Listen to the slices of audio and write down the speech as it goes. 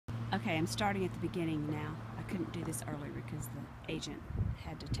Okay, I'm starting at the beginning now. I couldn't do this earlier because the agent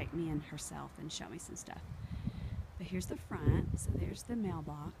had to take me in herself and show me some stuff. But here's the front, so there's the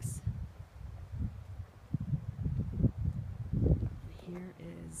mailbox. And here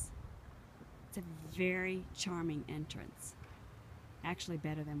is, it's a very charming entrance. Actually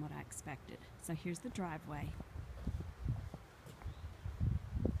better than what I expected. So here's the driveway.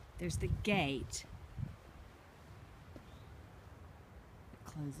 There's the gate. It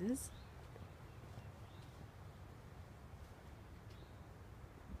closes.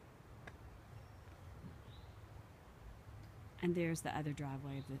 And there's the other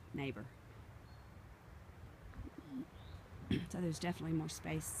driveway of the neighbor. So there's definitely more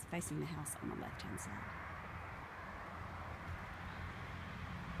space facing the house on the left-hand side.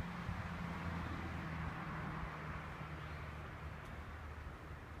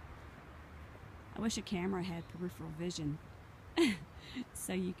 I wish a camera had peripheral vision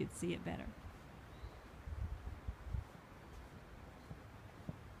so you could see it better.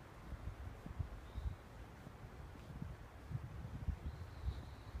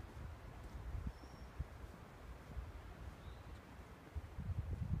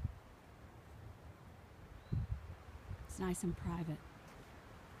 It's nice and private.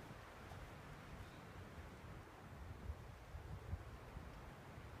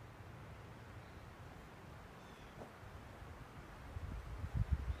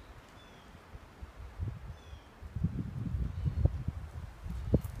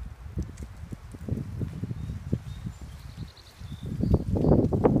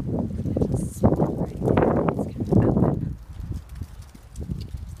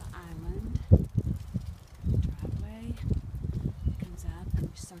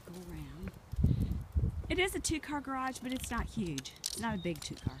 It is a two-car garage, but it's not huge. It's not a big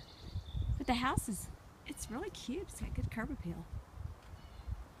two-car. But the house is, it's really cute. It's got good curb appeal.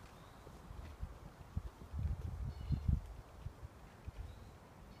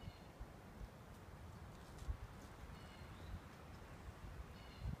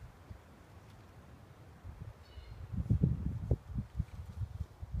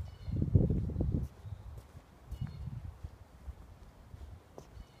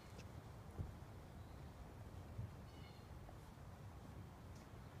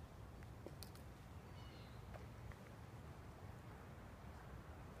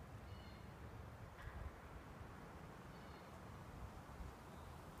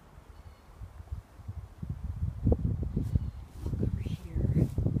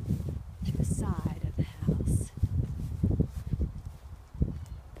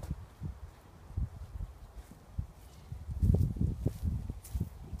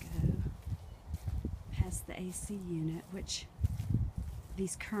 The AC unit, which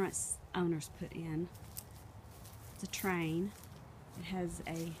these current owners put in. It's a train. It has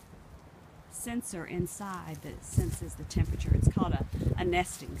a sensor inside that senses the temperature. It's called a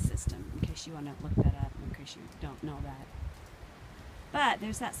nesting system, in case you want to look that up, in case you don't know that. But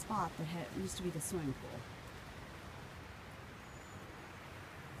there's that spot that used to be the swimming pool.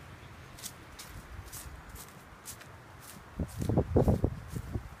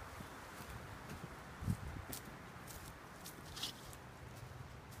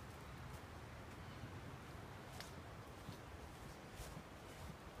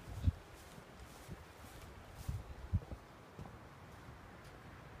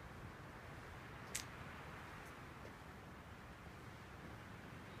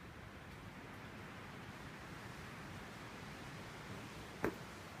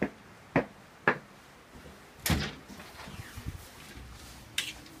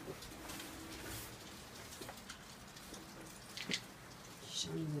 Show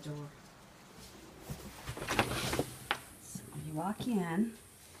you the door. So when you walk in,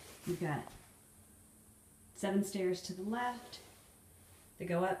 you've got 7 stairs to the left that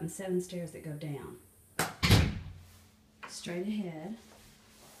go up and 7 stairs that go down. Straight ahead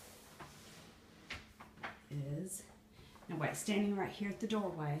is, now wait, standing right here at the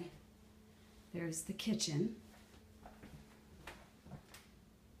doorway, there's the kitchen,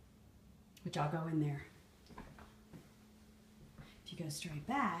 which I'll go in there. If you go straight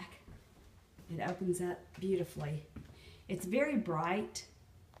back, it opens up beautifully. It's very bright,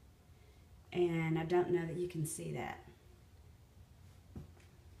 and I don't know that you can see that.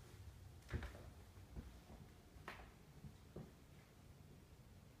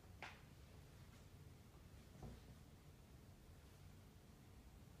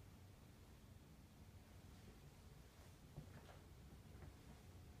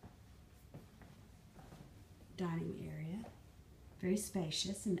 Dining area, very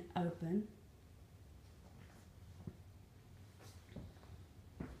spacious and open.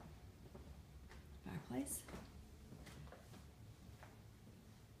 fireplace.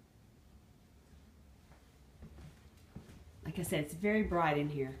 Like I said, it's very bright in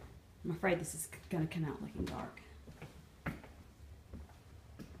here. I'm afraid this is going to come out looking dark.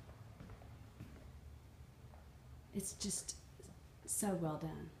 It's just so well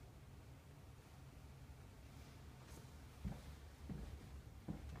done.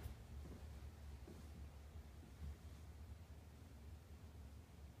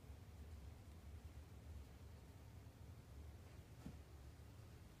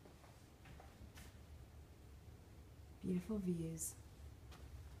 Beautiful views.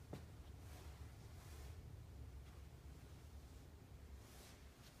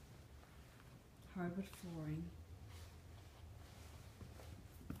 Hardwood flooring.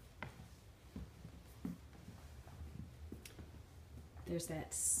 There's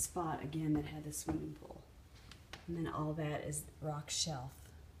that spot again that had the swimming pool. And then all that is rock shelf.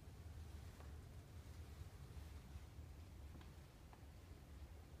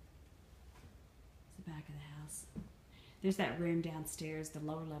 It's the back of the house. There's that room downstairs, the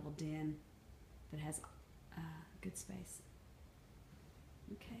lower level den that has good space.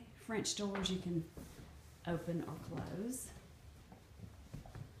 Okay, French doors you can open or close.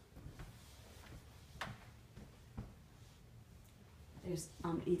 There's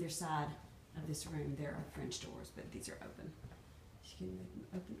on either side of this room there are French doors, but these are open. You can leave them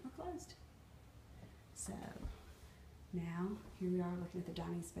open or closed. So now here we are looking at the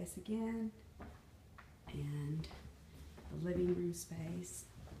dining space again and the living room space.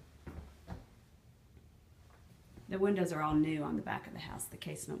 The windows are all new on the back of the house, the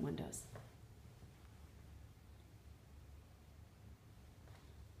casement windows.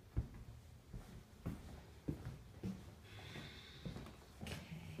 Okay,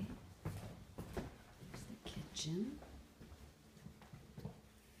 here's the kitchen.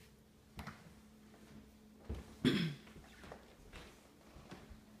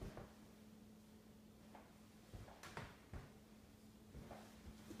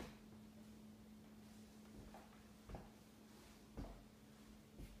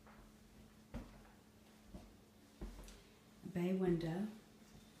 Bay window.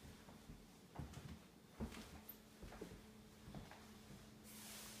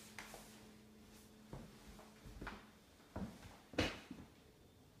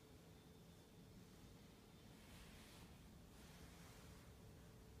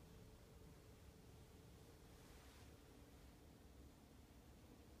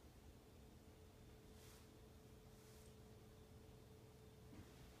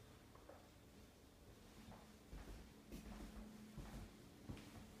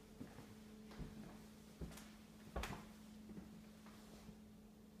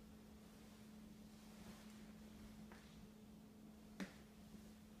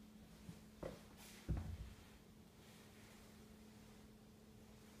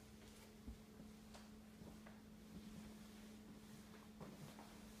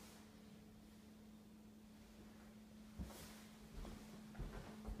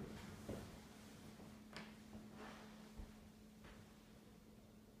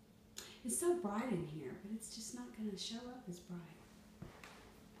 It's so bright in here, but it's just not going to show up as bright.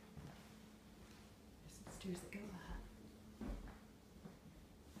 There's some stairs that go up.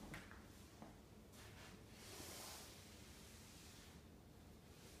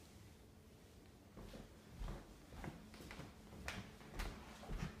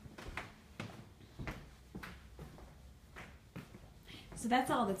 So that's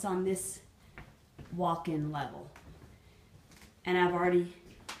all that's on this walk-in level. And I've already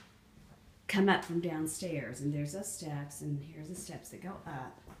come up from downstairs, and there's those steps, and here's the steps that go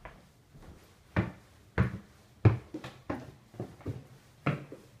up.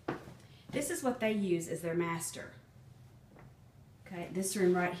 This is what they use as their master. Okay, this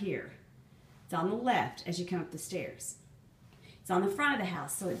room right here. It's on the left as you come up the stairs. It's on the front of the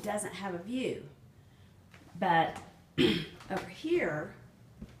house, so it doesn't have a view. But over here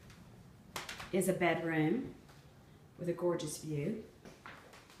is a bedroom with a gorgeous view,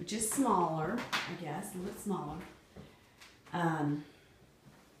 which is smaller, I guess, a little bit smaller. And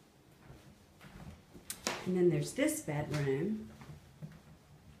then there's this bedroom.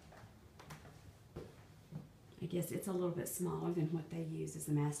 I guess it's a little bit smaller than what they use as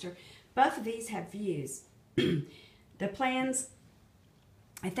the master. Both of these have views. The plans,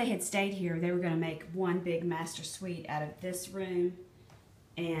 if they had stayed here, they were going to make one big master suite out of this room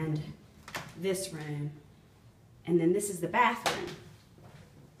and this room. And then this is the bathroom.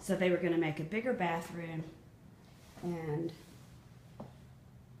 So they were going to make a bigger bathroom and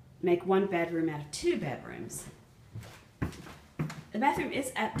make one bedroom out of two bedrooms. The bathroom is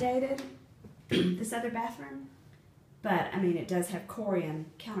updated. this other bathroom. But, I mean, it does have Corian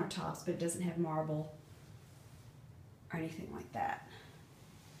countertops, but it doesn't have marble or anything like that.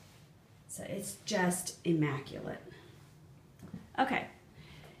 So it's just immaculate. Okay,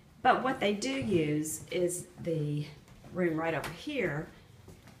 but what they do use is the room right over here,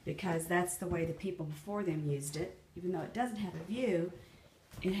 because that's the way the people before them used it. Even though it doesn't have a view,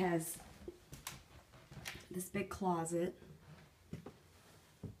 it has this big closet.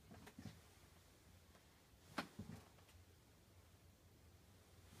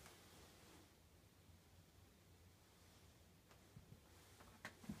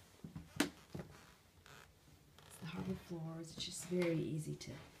 Hardwood floors. It's just very easy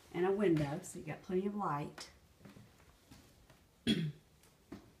to, and a window, so you got plenty of light. And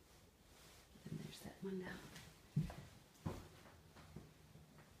there's that window.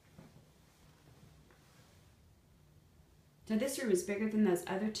 So this room is bigger than those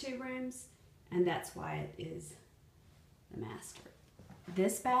other two rooms, and that's why it is the master.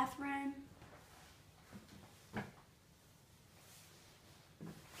 This bathroom,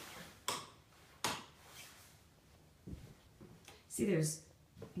 see, there's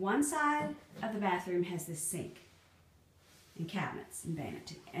one side of the bathroom has this sink and cabinets and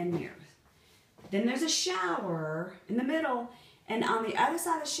vanity and mirrors. Then there's a shower in the middle, and on the other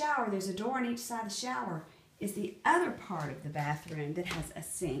side of the shower, there's a door on each side of the shower, is the other part of the bathroom that has a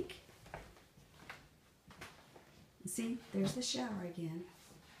sink. See, there's the shower again.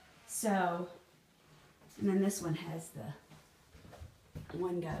 So, and then this one has the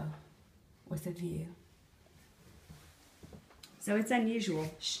window with a view. So it's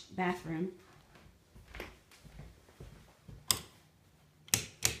unusual bathroom.